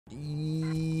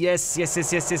Yes.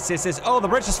 Oh, the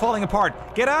bridge is falling apart.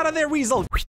 Get out of there, Weasel.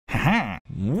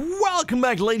 Welcome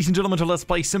back, ladies and gentlemen, to Let's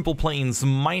Play SimplePlanes.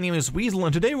 My name is Weasel,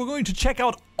 and today we're going to check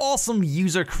out awesome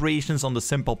user creations on the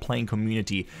SimplePlane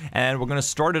community. And we're going to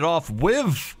start it off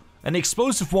with an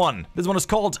explosive one. This one is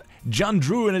called John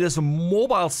Drew, and it is a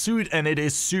mobile suit, and it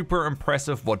is super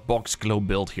impressive what Boxglow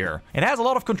built here. It has a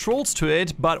lot of controls to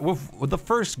it, but with the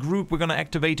first group, we're gonna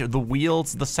activate the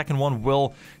wheels. The second one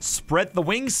will spread the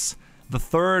wings. The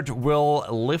third will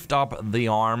lift up the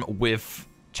arm with,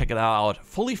 check it out,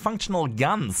 fully functional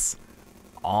guns.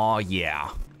 Oh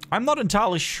yeah. I'm not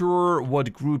entirely sure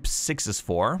what group 6 is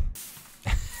for.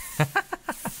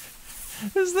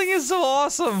 This thing is so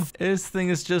awesome. This thing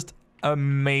is just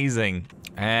amazing.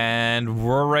 And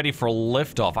we're ready for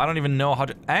liftoff. I don't even know how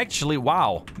to... Actually,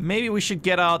 wow. Maybe we should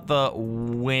get out the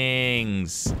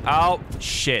wings. Oh,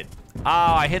 shit. Oh,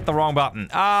 I hit the wrong button.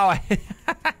 Oh,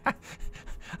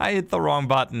 I hit the wrong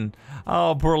button.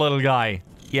 Oh, poor little guy.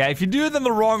 Yeah, if you do it in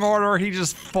the wrong order, he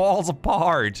just falls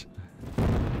apart.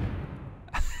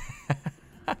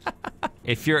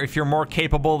 If you're more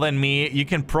capable than me, you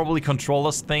can probably control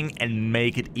this thing and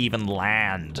make it even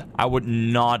land. I would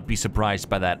not be surprised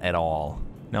by that at all.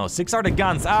 No, 6 are the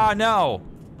guns. Ah, no.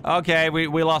 Okay,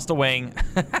 we lost a wing.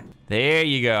 There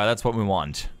you go. That's what we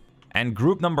want. And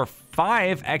group number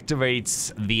 5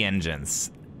 activates the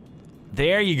engines.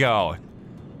 There you go.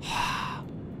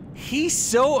 He's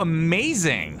so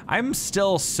amazing. I'm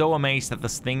still so amazed that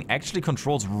this thing actually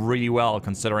controls really well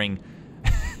considering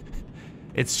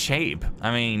its shape. I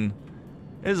mean,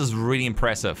 this is really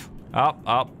impressive.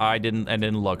 Oh, I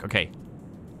didn't look. Okay.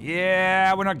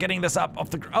 Yeah, we're not getting this up off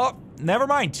the oh, never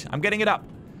mind. I'm getting it up.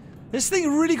 This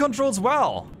thing really controls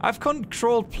well. I've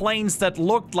controlled planes that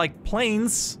looked like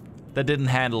planes that didn't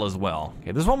handle as well.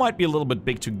 Okay, this one might be a little bit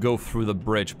big to go through the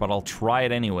bridge, but I'll try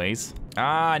it anyways.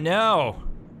 Ah, no.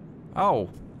 Oh,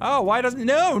 why doesn't,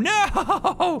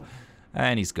 no.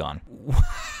 And he's gone.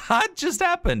 What just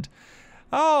happened?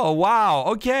 Oh, wow,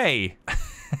 okay.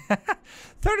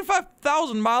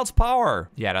 35,000 miles per hour.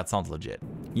 Yeah, that sounds legit.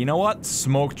 You know what?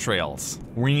 Smoke trails.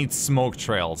 We need smoke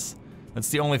trails. That's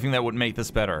the only thing that would make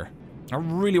this better. I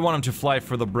really want him to fly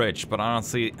for the bridge, but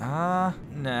honestly, nah.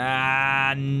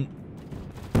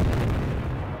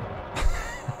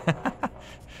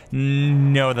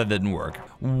 No, that didn't work.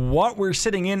 What we're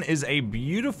sitting in is a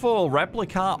beautiful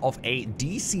replica of a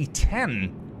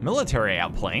DC-10 military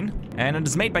airplane, and it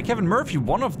is made by Kevin Murphy,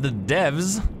 one of the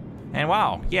devs. And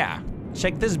wow, yeah,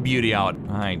 check this beauty out.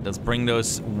 All right, let's bring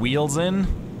those wheels in.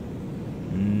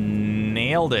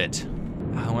 Nailed it.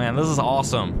 Oh man, this is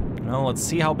awesome. Well, let's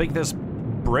see how big this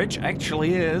bridge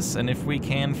actually is, and if we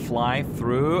can fly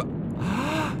through.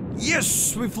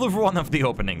 Yes, we flew for one of the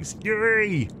openings.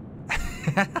 Yay!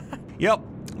 Yep,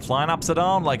 flying upside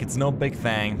down like it's no big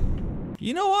thing.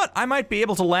 You know what? I might be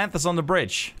able to land this on the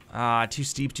bridge. Too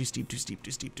steep.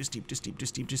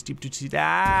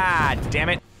 Ah, damn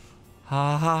it. No.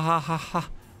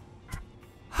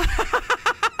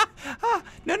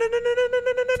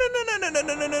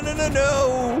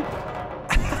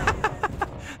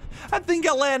 I think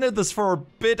I landed this for a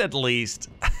bit at least,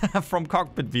 from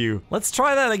cockpit view. Let's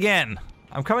try that again.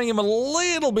 I'm coming in a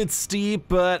little bit steep,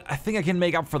 but I think I can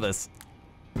make up for this.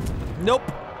 Nope,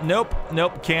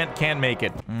 can't make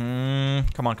it.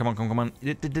 Come on.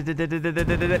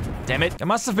 Damn it. I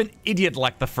must have been idiot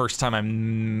like the first time I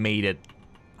made it.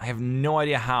 I have no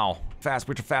idea how. Way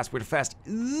too fast. Too fast.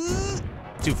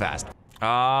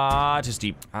 Too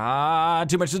steep.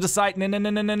 Too much to the side. No.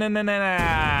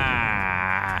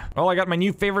 Well, I got my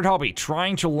new favorite hobby,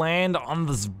 trying to land on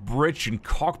this bridge in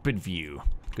cockpit view.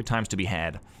 Good times to be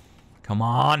had. Come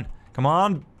on.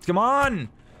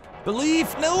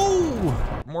 Believe, no.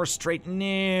 More straight,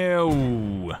 no.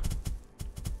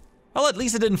 Well, at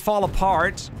least it didn't fall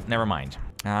apart. Never mind.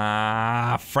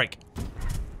 Frick.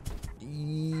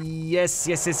 Yes.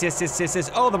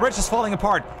 Oh, the bridge is falling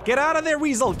apart. Get out of there,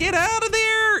 Weasel. Get out of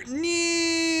there. No.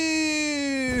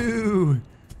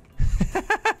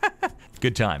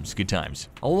 Good times.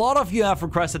 A lot of you have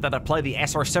requested that I play the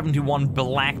SR-71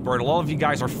 Blackbird. A lot of you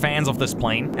guys are fans of this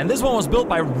plane. And this one was built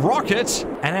by Rocket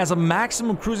and has a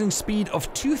maximum cruising speed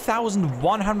of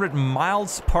 2,100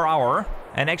 miles per hour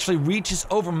and actually reaches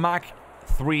over Mach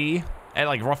 3 at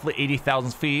like roughly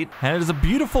 80,000 feet. And it is a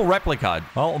beautiful replica.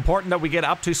 Well, important that we get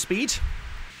up to speed.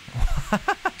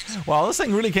 Wow, this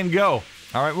thing really can go.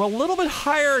 All right, well, a little bit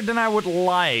higher than I would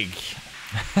like.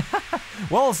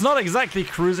 Well, it's not exactly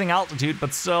cruising altitude,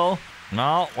 but still.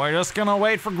 No, we're just gonna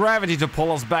wait for gravity to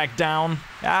pull us back down.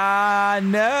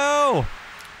 No!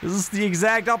 This is the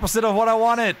exact opposite of what I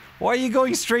wanted. Why are you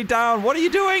going straight down? What are you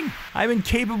doing? I'm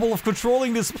incapable of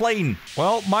controlling this plane.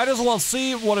 Well, might as well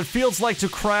see what it feels like to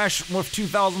crash with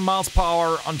 2,000 miles per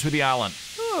hour onto the island.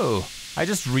 Oh, I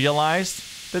just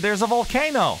realized that there's a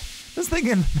volcano. This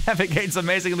thing navigates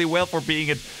amazingly well for being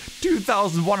at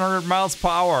 2,100 miles per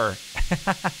hour.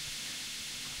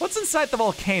 What's inside the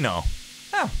volcano?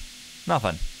 Oh,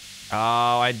 nothing.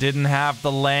 Oh, I didn't have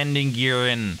the landing gear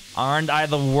in. Aren't I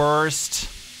the worst?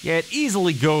 Yeah, it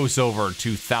easily goes over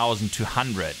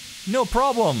 2,200. No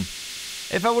problem.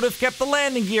 If I would have kept the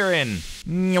landing gear in.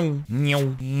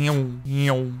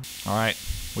 Alright,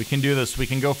 we can do this. We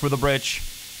can go through the bridge.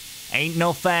 Ain't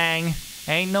no thing.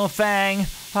 Ain't no thing.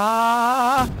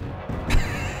 Ah!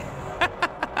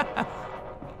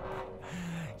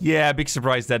 Yeah, big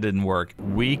surprise that didn't work.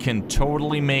 We can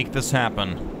totally make this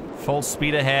happen. Full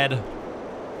speed ahead.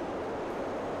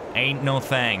 Ain't no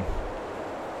thing.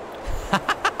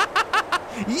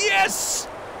 Yes!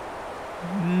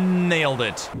 Nailed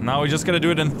it. Now we just gotta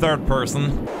do it in third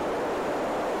person.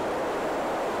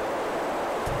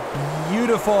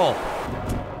 Beautiful.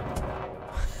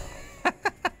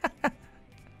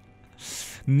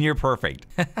 Near perfect.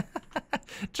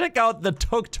 Check out the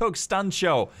tuk-tuk stunt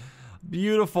show.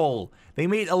 Beautiful. They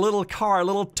made a little car, a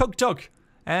little tuk-tuk.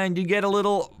 And you get a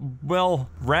little, well,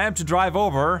 ramp to drive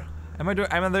over. Am I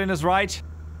doing this right?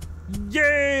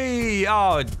 Yay!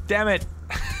 Oh, damn it.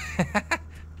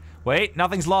 Wait,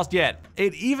 nothing's lost yet.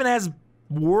 It even has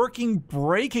working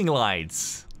braking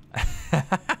lights.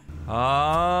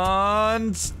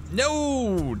 And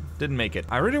no, didn't make it.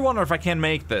 I really wonder if I can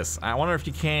make this. I wonder if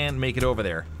you can make it over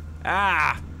there.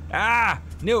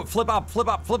 No, flip up, flip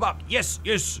up, flip up. Yes,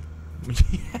 yes.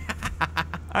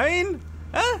 I mean,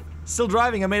 still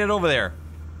driving, I made it over there.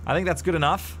 I think that's good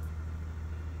enough.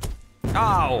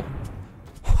 Ow.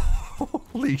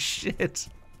 Holy shit.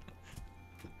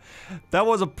 That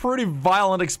was a pretty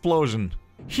violent explosion.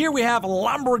 Here we have a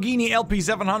Lamborghini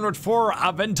LP700 for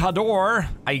Aventador.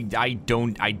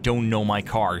 I don't know my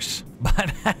cars,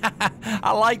 but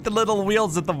I like the little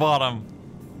wheels at the bottom.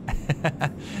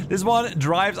 This one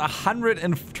drives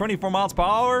 124 miles per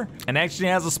hour and actually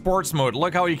has a sports mode.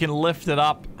 Look how you can lift it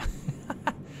up.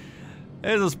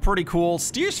 This is pretty cool.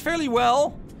 Steers fairly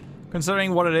well,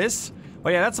 considering what it is.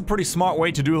 But yeah, that's a pretty smart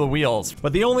way to do the wheels.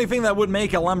 But the only thing that would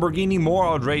make a Lamborghini more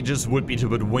outrageous would be to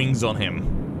put wings on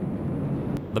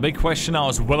him. The big question now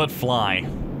is, will it fly?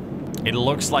 It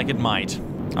looks like it might.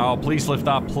 Oh, please lift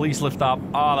up, please lift up.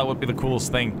 Oh, that would be the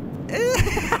coolest thing.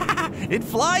 It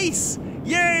flies!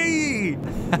 Yay!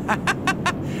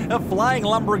 A flying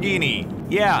Lamborghini.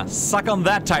 Yeah, suck on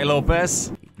that, Ty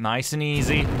Lopez. Nice and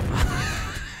easy.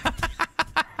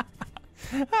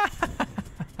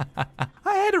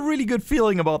 I had a really good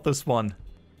feeling about this one.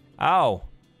 Ow.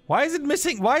 Why is it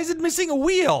missing? Why is it missing a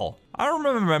wheel? I don't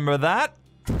remember that.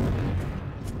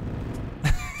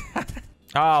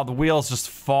 Oh, the wheel's just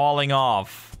falling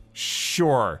off.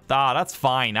 Sure. Ah, that's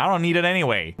fine. I don't need it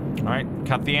anyway. Alright,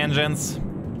 cut the engines.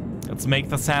 Let's make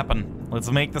this happen. Let's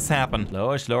make this happen.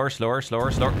 Slower, slower, slower,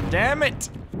 slower, slower. Damn it!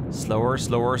 Slower,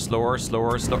 slower, slower,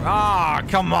 slower, slower. Ah,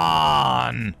 come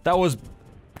on! That was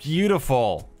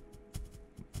beautiful.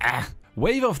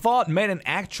 Wave of Thought made an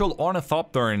actual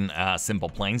ornithopter in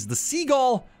SimplePlanes. The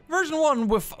Seagull version 1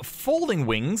 with folding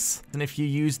wings. And if you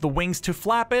use the wings to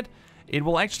flap it, it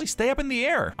will actually stay up in the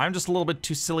air. I'm just a little bit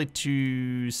too silly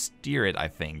to steer it, I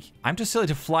think. I'm too silly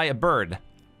to fly a bird.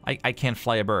 I can't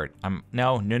fly a bird.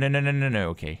 No,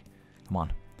 okay. Come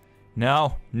on.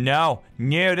 No,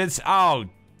 that's, oh,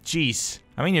 jeez.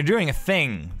 I mean, you're doing a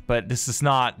thing, but this is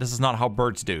not how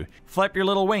birds do. Flap your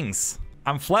little wings.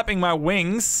 I'm flapping my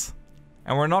wings,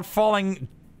 and we're not falling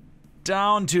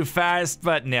down too fast,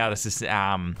 but no, this is,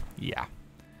 yeah.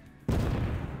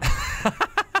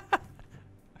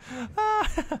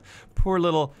 Poor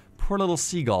little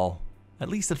seagull. At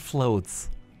least it floats.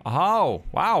 Oh,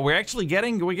 wow, we're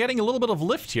getting a little bit of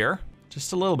lift here.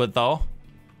 Just a little bit, though.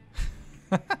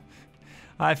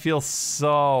 I feel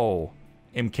so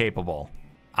incapable.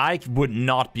 I would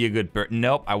not be a good bird.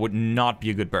 Nope, I would not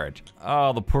be a good bird.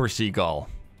 Oh, the poor seagull.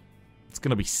 It's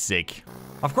gonna be sick.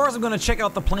 Of course, I'm gonna check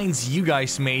out the planes you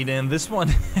guys made, and this one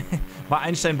by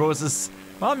Einstein Bros is,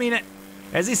 well, I mean,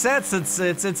 as he says,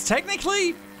 it's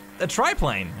technically a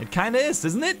triplane. It kind of is,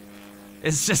 isn't it?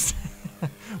 It's just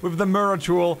with the mirror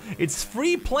tool, it's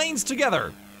 3 planes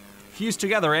together, fused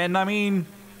together, and I mean,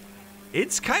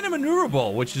 it's kind of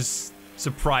maneuverable, which is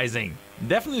surprising.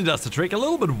 Definitely does the trick. A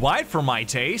little bit wide for my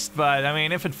taste, but I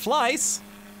mean, if it flies,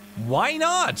 why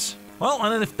not? Well,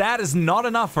 and if that is not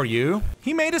enough for you,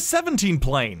 he made a 17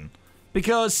 plane.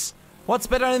 Because what's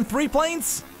better than 3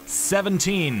 planes?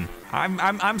 17.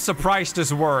 I'm surprised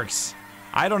this works.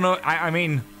 I don't know. I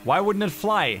mean, why wouldn't it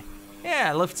fly?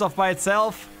 Yeah, it lifts off by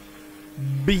itself.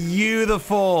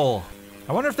 Beautiful.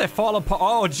 I wonder if they fall apart.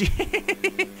 Oh, gee.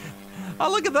 Oh,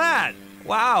 look at that.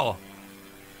 Wow.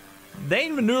 They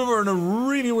maneuver in a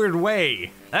really weird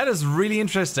way. That is really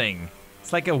interesting.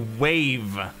 It's like a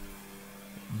wave.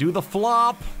 Do the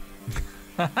flop.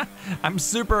 I'm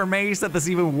super amazed that this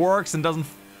even works and doesn't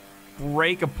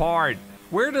break apart.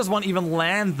 Where does one even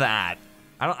land that?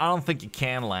 I don't think you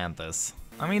can land this.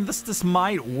 I mean, this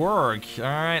might work. All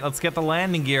right, let's get the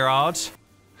landing gear out.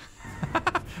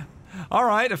 All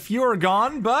right, a few are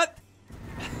gone, but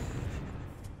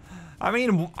I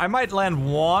mean, I might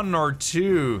land 1 or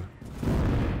 2.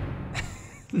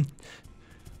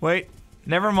 Wait,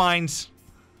 never mind.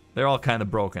 They're all kind of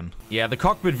broken. Yeah, the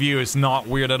cockpit view is not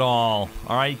weird at all.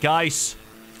 All right, guys,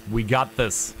 we got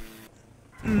this.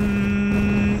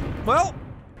 Well,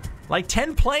 like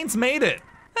 10 planes made it.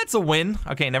 That's a win.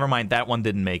 Okay, never mind. That one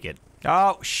didn't make it.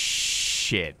 Oh,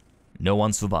 shit. No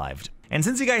one survived. And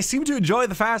since you guys seem to enjoy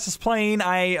the fastest plane,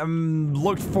 I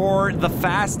looked for the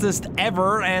fastest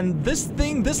ever, and this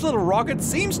little rocket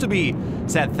seems to be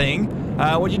said thing.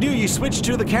 What you do, you switch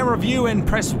to the camera view and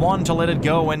press 1 to let it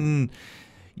go, and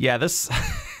yeah, this...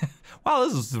 wow,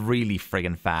 this is really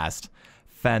friggin' fast.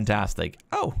 Fantastic.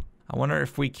 Oh, I wonder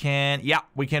if we can... yeah,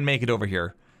 we can make it over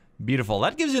here. Beautiful.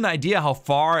 That gives you an idea how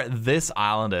far this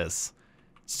island is.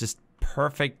 It's just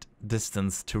perfect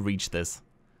distance to reach this.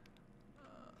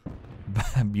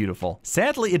 Beautiful.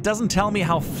 Sadly, it doesn't tell me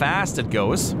how fast it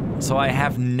goes, so I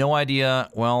have no idea,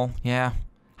 well, yeah,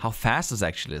 how fast this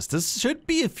actually is. This should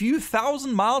be a few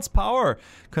thousand miles per hour,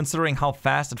 considering how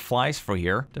fast it flies for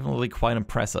here. Definitely quite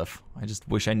impressive. I just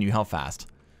wish I knew how fast.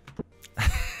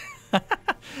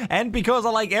 And because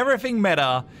I like everything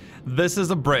meta, this is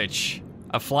a bridge.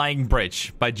 A flying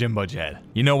bridge by Jimbo Jet.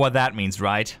 You know what that means,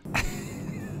 right?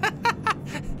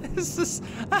 This is...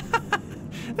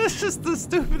 this is the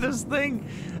stupidest thing.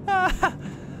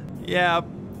 Yeah,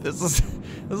 this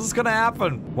is gonna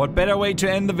happen. What better way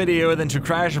to end the video than to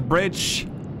crash a bridge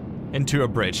into a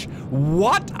bridge?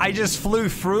 What? I just flew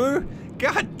through?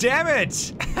 God damn it!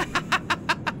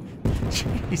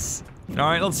 Jeez. All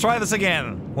right, let's try this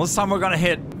again. This time we're gonna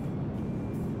hit.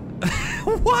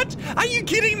 What? Are you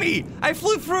kidding me? I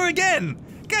flew through again.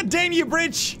 God damn you,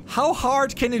 bridge! How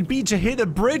hard can it be to hit a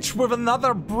bridge with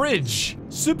another bridge?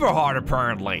 Super hard,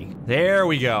 apparently. There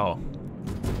we go.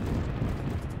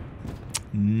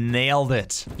 Nailed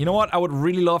it. You know what? I would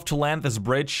really love to land this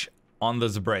bridge on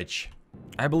this bridge.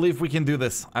 I believe we can do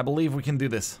this. I believe we can do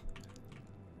this.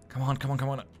 Come on, come on, come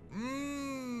on.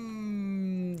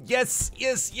 Yes,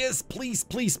 yes, yes, please,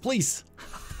 please, please.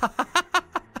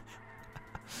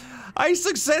 I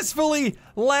successfully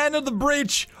landed the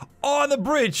bridge on the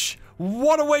bridge.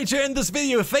 What a way to end this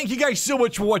video. Thank you guys so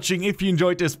much for watching. If you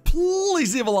enjoyed this,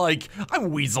 please leave a like. I'm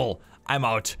Weasel. I'm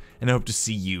out, and I hope to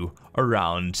see you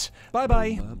around.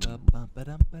 Bye-bye.